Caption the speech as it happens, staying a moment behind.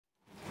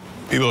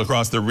People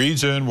across the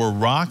region were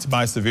rocked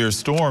by severe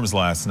storms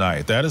last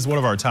night. That is one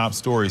of our top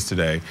stories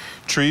today.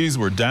 Trees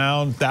were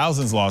down,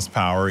 thousands lost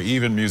power,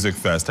 even Music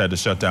Fest had to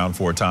shut down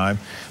for a time.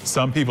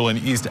 Some people in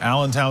East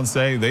Allentown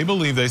say they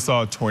believe they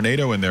saw a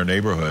tornado in their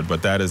neighborhood,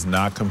 but that is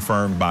not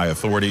confirmed by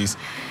authorities.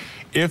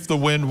 If the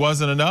wind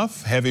wasn't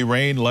enough, heavy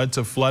rain led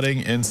to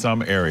flooding in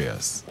some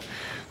areas.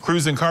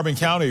 Crews in Carbon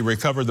County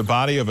recovered the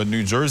body of a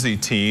New Jersey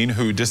teen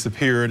who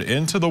disappeared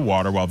into the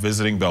water while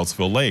visiting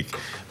Beltsville Lake.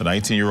 The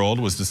 19-year-old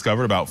was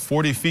discovered about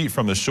 40 feet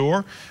from the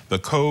shore. The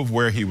cove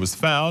where he was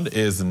found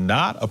is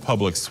not a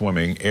public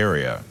swimming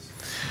area.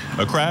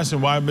 A crash in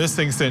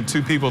Wyomissing sent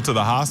 2 people to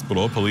the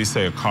hospital. Police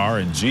say a car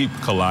and Jeep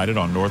collided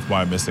on North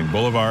Wyomissing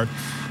Boulevard.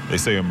 They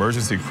say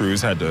emergency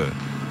crews had to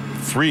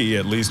free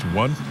at least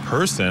one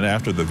person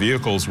after the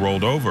vehicles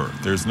rolled over.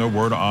 There's no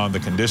word on the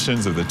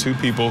conditions of the 2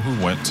 people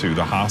who went to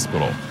the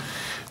hospital.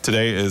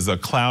 Today is a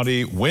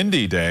cloudy,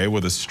 windy day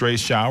with a stray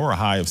shower, a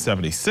high of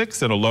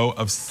 76 and a low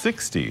of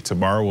 60.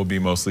 Tomorrow will be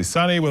mostly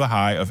sunny with a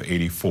high of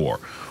 84.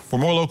 For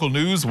more local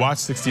news, watch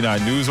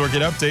 69 News or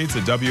get updates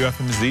at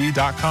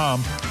WFMZ.com.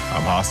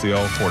 I'm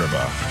Hasiel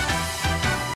Cordova.